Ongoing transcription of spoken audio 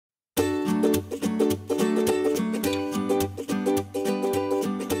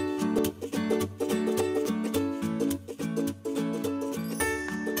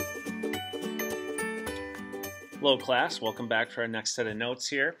Hello class, welcome back for our next set of notes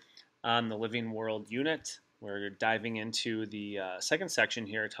here on the Living World unit. We're diving into the second section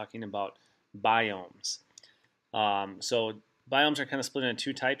here talking about biomes. So biomes are kind of split into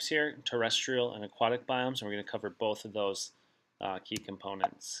two types here, terrestrial and aquatic biomes, and we're going to cover both of those key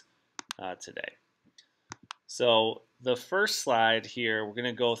components today. So the first slide here, we're going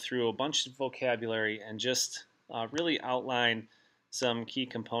to go through a bunch of vocabulary and just really outline some key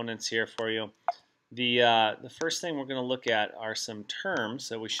components here for you. The first thing we're going to look at are some terms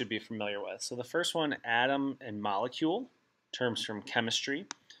that we should be familiar with. So the first one, atom and molecule, terms from chemistry.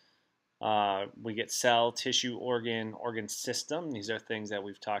 We get cell, tissue, organ, organ system. These are things that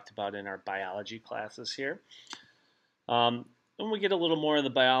we've talked about in our biology classes here. Then we get a little more of the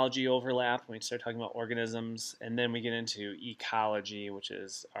biology overlap when we start talking about organisms, and then we get into ecology, which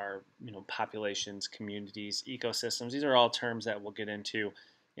is our populations, communities, ecosystems. These are all terms that we'll get into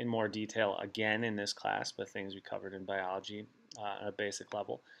in more detail again in this class, but things we covered in biology at a basic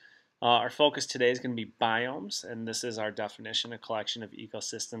level. Our focus today is going to be biomes, and this is our definition, a collection of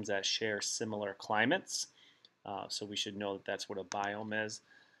ecosystems that share similar climates. So we should know that that's what a biome is.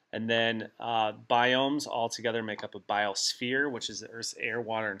 And then biomes all together make up a biosphere, which is the Earth's air,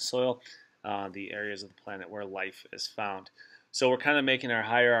 water, and soil, the areas of the planet where life is found. So we're kind of making our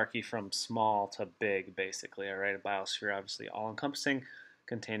hierarchy from small to big, basically. All right, a biosphere obviously all-encompassing,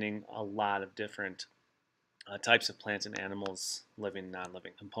 containing a lot of different types of plants and animals, living and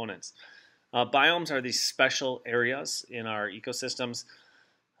non-living components. Biomes are these special areas in our ecosystems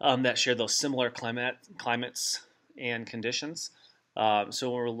that share those similar climates and conditions.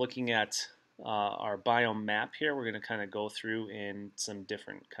 So when we're looking at our biome map here, we're going to kind of go through in some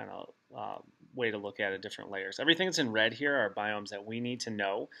different kind of way to look at it, different layers. Everything that's in red here are biomes that we need to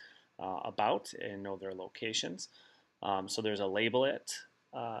know about and know their locations. So there's a label it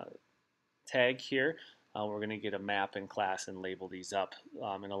tag here. We're going to get a map in class and label these up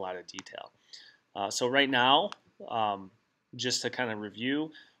in a lot of detail. So right now, just to kind of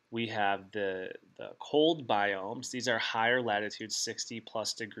review, we have the cold biomes. These are higher latitudes, 60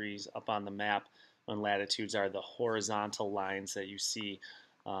 plus degrees up on the map, when latitudes are the horizontal lines that you see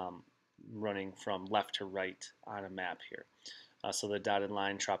running from left to right on a map here. So the dotted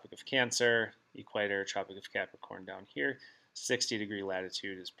line, Tropic of Cancer, equator, Tropic of Capricorn down here. 60-degree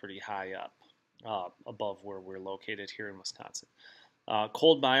latitude is pretty high up above where we're located here in Wisconsin.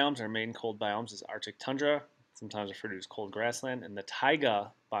 Cold biomes, our main cold biomes, is Arctic tundra, sometimes referred to as cold grassland, and the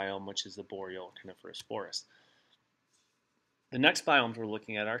taiga biome, which is the boreal coniferous forest. The next biomes we're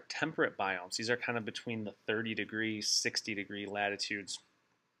looking at are temperate biomes. These are kind of between the 30-degree, 60-degree latitudes,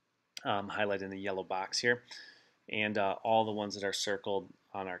 highlighted in the yellow box here, and all the ones that are circled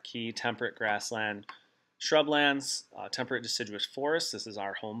on our key: temperate grassland, shrublands, temperate deciduous forests, this is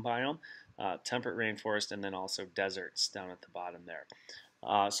our home biome, temperate rainforest, and then also deserts down at the bottom there.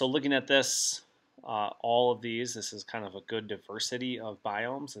 So looking at this, all of these, this is kind of a good diversity of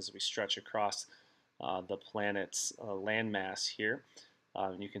biomes as we stretch across the planet's landmass here.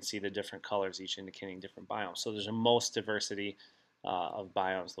 You can see the different colors, each indicating different biomes. So there's the most diversity of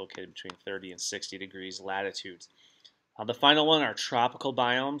biomes located between 30 and 60 degrees latitudes. The final one are tropical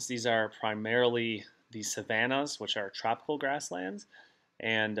biomes. These are primarily the savannas, which are tropical grasslands,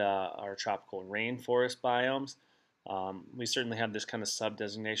 and our tropical rainforest biomes. We certainly have this kind of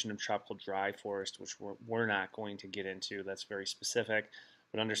sub-designation of tropical dry forest, which we're not going to get into. That's very specific,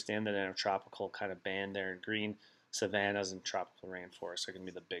 but understand that in a tropical kind of band there in green, savannas and tropical rainforests are going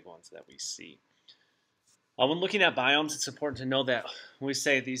to be the big ones that we see. When looking at biomes, it's important to know that when we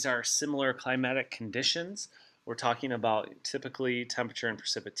say these are similar climatic conditions, we're talking about typically temperature and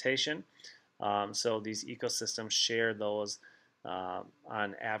precipitation. So these ecosystems share those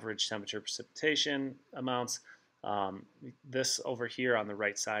on average temperature precipitation amounts. This over here on the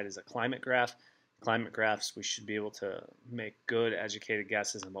right side is a climate graph. Climate graphs, we should be able to make good educated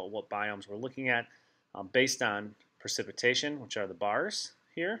guesses about what biomes we're looking at based on precipitation, which are the bars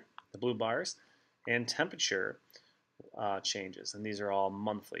here, the blue bars, and temperature changes. And these are all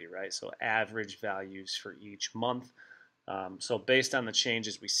monthly, right? So average values for each month. So based on the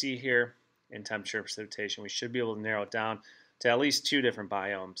changes we see here in temperature and precipitation, we should be able to narrow it down to at least two different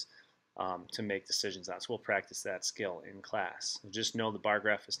biomes to make decisions on. So we'll practice that skill in class. Just know the bar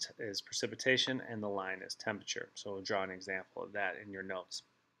graph is precipitation and the line is temperature. So we'll draw an example of that in your notes.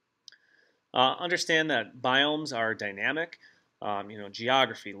 Understand that biomes are dynamic.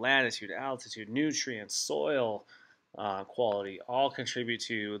 Geography, latitude, altitude, nutrients, soil quality all contribute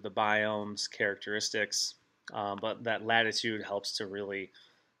to the biome's characteristics, but that latitude helps to really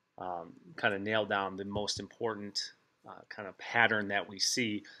kind of nail down the most important kind of pattern that we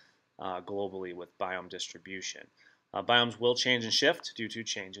see globally with biome distribution. Biomes will change and shift due to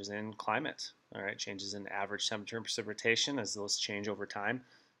changes in climate. All right, changes in average temperature and precipitation. As those change over time,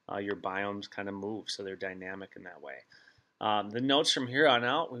 your biomes kind of move, so they're dynamic in that way. The notes from here on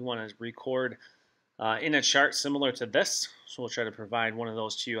out, we want to record in a chart similar to this. So we'll try to provide one of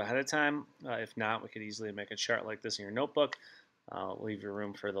those to you ahead of time. If not, we could easily make a chart like this in your notebook. Leave your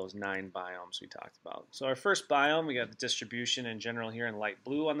room for those 9 biomes we talked about. So our first biome, we got the distribution in general here in light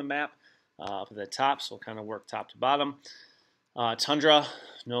blue on the map up at the top, so we'll kind of work top to bottom. Tundra,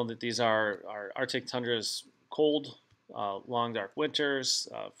 know that these are Arctic tundras, cold, long dark winters,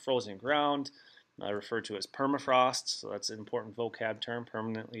 frozen ground, referred to as permafrost, so that's an important vocab term,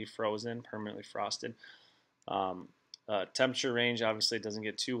 permanently frozen, permanently frosted. Temperature range obviously doesn't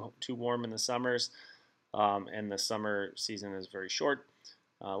get too warm in the summers, and the summer season is very short.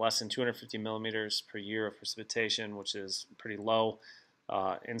 Less than 250 millimeters per year of precipitation, which is pretty low.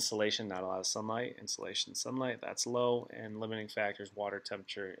 Insolation, not a lot of sunlight. Insolation, sunlight, that's low. And limiting factors, water,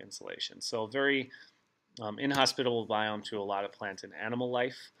 temperature, insolation. So very inhospitable biome to a lot of plant and animal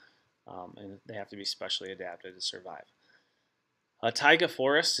life, and they have to be specially adapted to survive. A taiga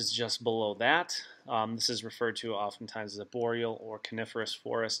forest is just below that. This is referred to oftentimes as a boreal or coniferous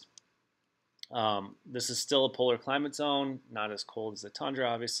forest. This is still a polar climate zone, not as cold as the tundra,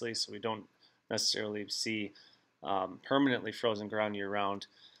 obviously, so we don't necessarily see permanently frozen ground year-round.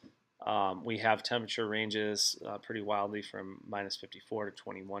 We have temperature ranges pretty wildly from minus 54 to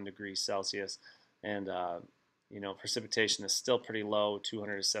 21 degrees Celsius, and precipitation is still pretty low,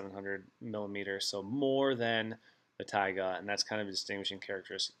 200 to 700 millimeters, so more than the taiga, and that's kind of a distinguishing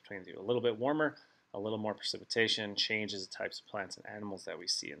characteristic between the two. A little bit warmer, a little more precipitation, changes the types of plants and animals that we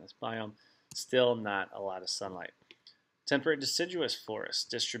see in this biome. Still not a lot of sunlight. Temperate deciduous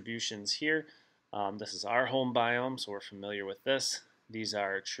forest distributions here. This is our home biome, so we're familiar with this. These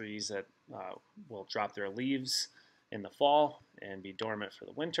are trees that will drop their leaves in the fall and be dormant for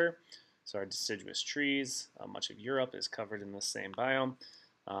the winter. So our deciduous trees, much of Europe is covered in the same biome.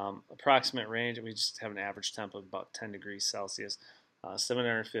 Approximate range, we just have an average temp of about 10 degrees Celsius,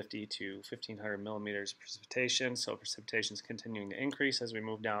 750 to 1500 millimeters of precipitation. So precipitation is continuing to increase as we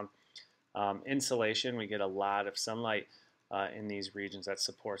move down. Insolation, we get a lot of sunlight in these regions that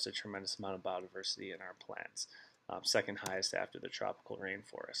supports a tremendous amount of biodiversity in our plants. Second highest after the tropical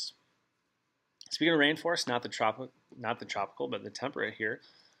rainforest. Speaking of rainforest, not the tropical, but the temperate here.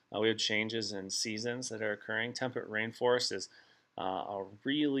 We have changes in seasons that are occurring. Temperate rainforest is a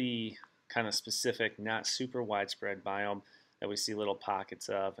really kind of specific, not super widespread biome that we see little pockets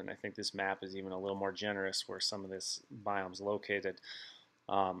of, and I think this map is even a little more generous where some of this biome is located.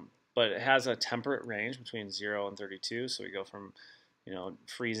 But it has a temperate range between 0 and 32, so we go from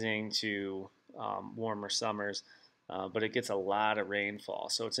freezing to warmer summers, but it gets a lot of rainfall.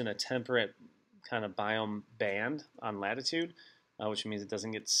 So it's in a temperate kind of biome band on latitude, which means it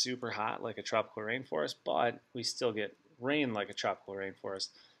doesn't get super hot like a tropical rainforest, but we still get rain like a tropical rainforest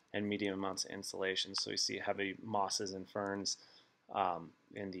and medium amounts of insolation. So we see heavy mosses and ferns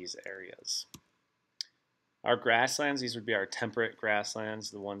in these areas. Our grasslands, these would be our temperate grasslands,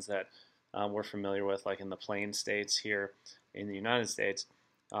 the ones that we're familiar with, like in the plain states here in the United States.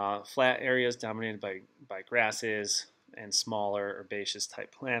 Flat areas dominated by grasses and smaller herbaceous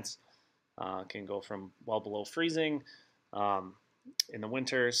type plants can go from well below freezing in the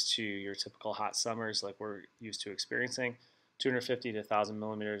winters to your typical hot summers like we're used to experiencing. 250 to 1,000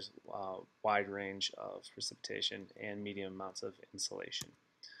 millimeters wide range of precipitation and medium amounts of insolation.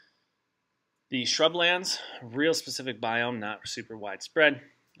 The shrublands, real specific biome, not super widespread.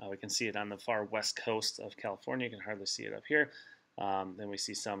 We can see it on the far west coast of California. You can hardly see it up here. Then we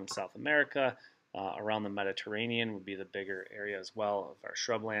see some in South America. Around the Mediterranean would be the bigger area as well of our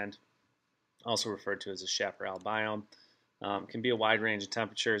shrubland, also referred to as a chaparral biome. Can be a wide range of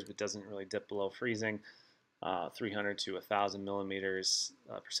temperatures, but doesn't really dip below freezing. 300 to 1,000 millimeters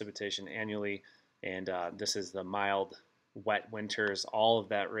precipitation annually, and this is the mild, wet winters. All of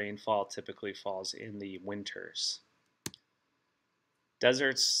that rainfall typically falls in the winters.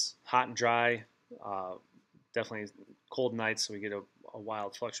 Deserts, hot and dry, definitely cold nights, so we get a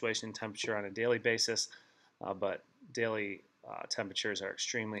wild fluctuation in temperature on a daily basis, but daily temperatures are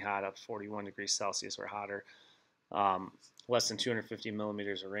extremely hot, up 41 degrees Celsius or hotter. Less than 250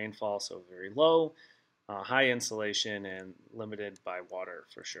 millimeters of rainfall, so very low. High insolation and limited by water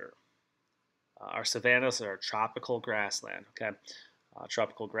for sure. Our savannas are tropical grassland. Okay,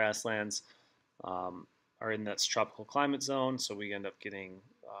 tropical grasslands are in that tropical climate zone, so we end up getting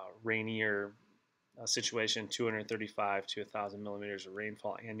rainier situation, 235 to 1,000 millimeters of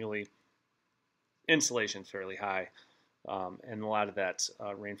rainfall annually. Insolation fairly high, and a lot of that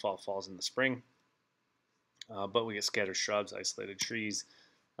rainfall falls in the spring. But we get scattered shrubs, isolated trees,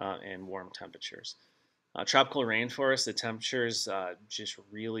 and warm temperatures. Tropical rainforests, the temperatures just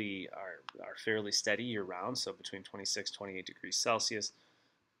really are fairly steady year round, so between 26 28 degrees Celsius.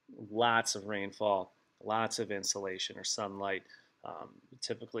 Lots of rainfall, lots of insolation or sunlight,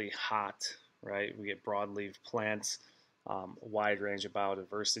 typically hot, right? We get broadleaf plants, a wide range of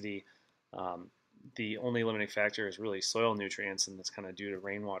biodiversity. The only limiting factor is really soil nutrients, and that's kind of due to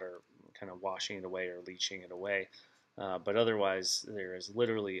rainwater kind of washing it away or leaching it away. But otherwise, there is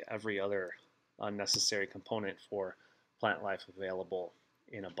literally every other unnecessary component for plant life available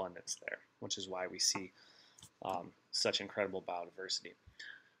in abundance there, which is why we see such incredible biodiversity.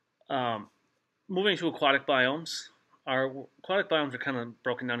 Moving to aquatic biomes, our aquatic biomes are kind of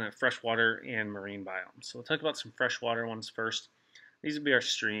broken down into freshwater and marine biomes. So we'll talk about some freshwater ones first. These would be our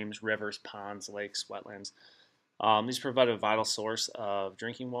streams, rivers, ponds, lakes, wetlands. These provide a vital source of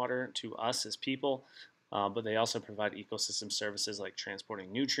drinking water to us as people, but they also provide ecosystem services like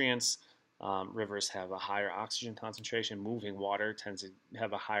transporting nutrients. Rivers have a higher oxygen concentration. Moving water tends to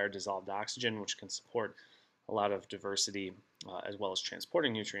have a higher dissolved oxygen, which can support a lot of diversity as well as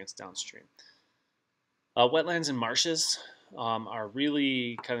transporting nutrients downstream. Wetlands and marshes are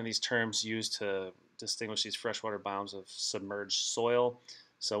really kind of these terms used to distinguish these freshwater biomes of submerged soil.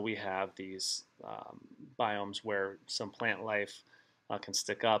 So we have these biomes where some plant life can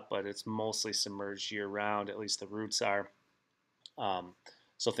stick up, but it's mostly submerged year-round, at least the roots are.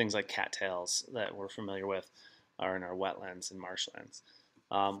 So things like cattails that we're familiar with are in our wetlands and marshlands.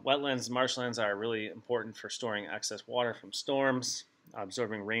 Wetlands and marshlands are really important for storing excess water from storms,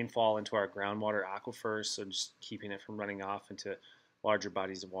 absorbing rainfall into our groundwater aquifers, so just keeping it from running off into larger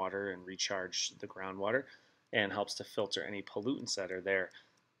bodies of water and recharge the groundwater, and helps to filter any pollutants that are there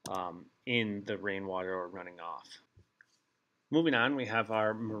in the rainwater or running off. Moving on, we have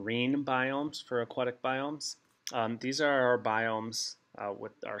our marine biomes for aquatic biomes. These are our biomes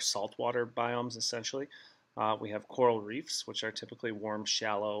with our saltwater biomes, essentially. We have coral reefs, which are typically warm,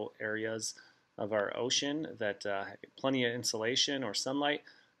 shallow areas of our ocean that have plenty of insulation or sunlight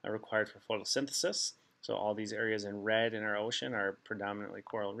required for photosynthesis. So all these areas in red in our ocean are predominantly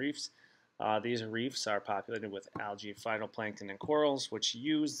coral reefs. These reefs are populated with algae, phytoplankton, and corals, which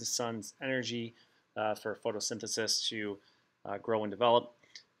use the sun's energy for photosynthesis to grow and develop.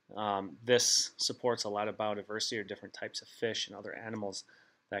 This supports a lot of biodiversity or different types of fish and other animals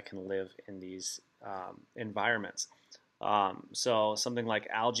that can live in these environments. So something like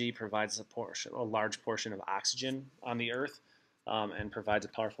algae provides a large portion of oxygen on the Earth and provides a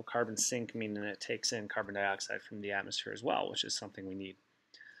powerful carbon sink, meaning it takes in carbon dioxide from the atmosphere as well, which is something we need.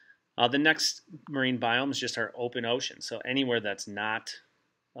 The next marine biome is just our open ocean. So anywhere that's not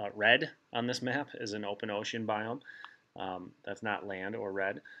red on this map is an open ocean biome. That's not land or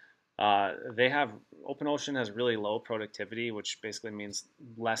red. Open ocean has really low productivity, which basically means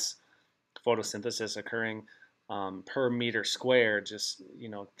less photosynthesis occurring per meter squared. Just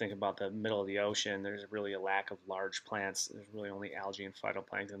think about the middle of the ocean. There's really a lack of large plants. There's really only algae and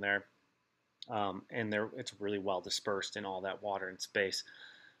phytoplankton there, and it's really well dispersed in all that water and space.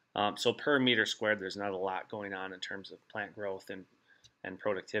 So per meter squared, there's not a lot going on in terms of plant growth and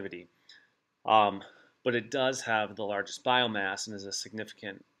productivity. But it does have the largest biomass and is a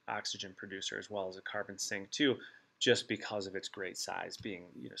significant oxygen producer as well as a carbon sink too, just because of its great size, being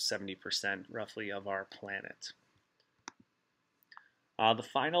 70% roughly of our planet. The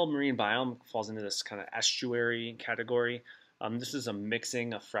final marine biome falls into this kind of estuary category. This is a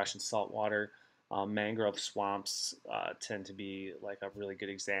mixing of fresh and salt water. Mangrove swamps tend to be like a really good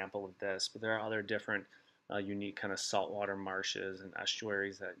example of this, but there are other different unique kind of saltwater marshes and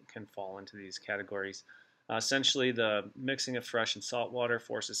estuaries that can fall into these categories. Essentially, the mixing of fresh and salt water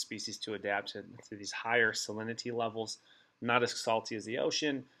forces species to adapt to these higher salinity levels, not as salty as the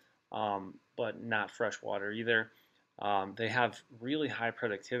ocean, but not fresh water either. They have really high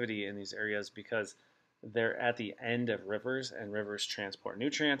productivity in these areas because they're at the end of rivers, and rivers transport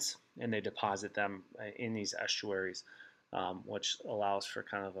nutrients, and they deposit them in these estuaries, which allows for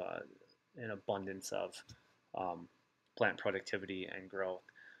kind of an abundance of plant productivity and growth.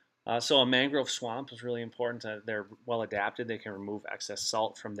 So a mangrove swamp is really important. They're well adapted. They can remove excess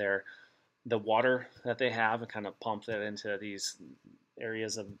salt from the water that they have and kind of pump that into these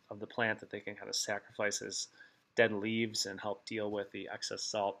areas of the plant that they can kind of sacrifice as dead leaves and help deal with the excess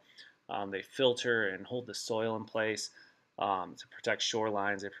salt. They filter and hold the soil in place to protect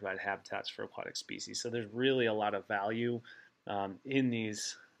shorelines. They provide habitats for aquatic species. So there's really a lot of value in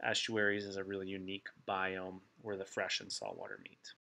these estuaries as a really unique biome where the fresh and saltwater meet.